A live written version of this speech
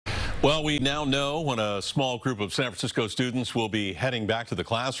Well, we now know when a small group of San Francisco students will be heading back to the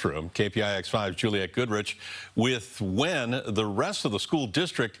classroom. KPIX5's Juliette Goodrich with when the rest of the school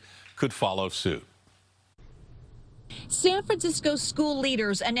district could follow suit. San Francisco school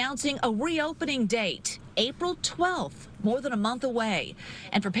leaders announcing a reopening date, April 12th, more than a month away.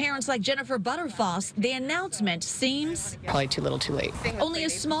 And for parents like Jennifer Butterfoss, the announcement seems probably too little too late. Only a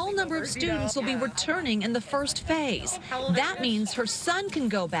small number of students will be returning in the first phase. That means her son can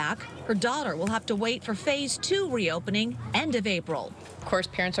go back. Her daughter will have to wait for phase 2 reopening end of April. Of course,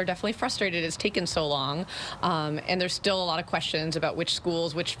 parents are definitely frustrated it's taken so long, and there's still a lot of questions about which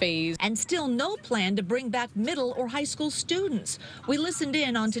schools, which phase. And still no plan to bring back middle or high school students. We listened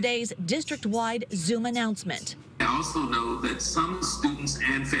in on today's district-wide Zoom announcement. I also know that some students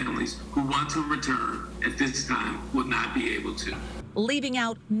and families who want to return at this time will not be able to. Leaving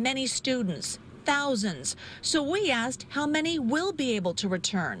out many students. Thousands. So we asked how many will be able to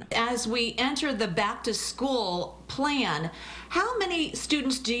return. As we enter the back to school plan, how many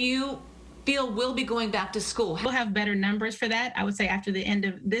students do you feel will be going back to school? We'll have better numbers for that, I would say, after the end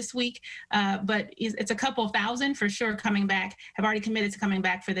of this week. But it's a couple thousand for sure coming back, have already committed to coming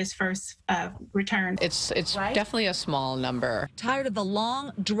back for this first return. It's right? Definitely a small number. Tired of the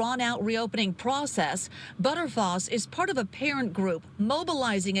long, drawn-out reopening process, Butterfoss is part of a parent group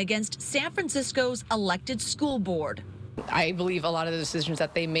mobilizing against San Francisco's elected school board. I believe a lot of the decisions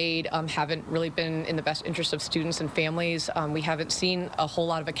that they made haven't really been in the best interest of students and families. We haven't seen a whole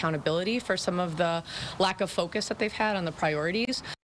lot of accountability for some of the lack of focus that they've had on the priorities.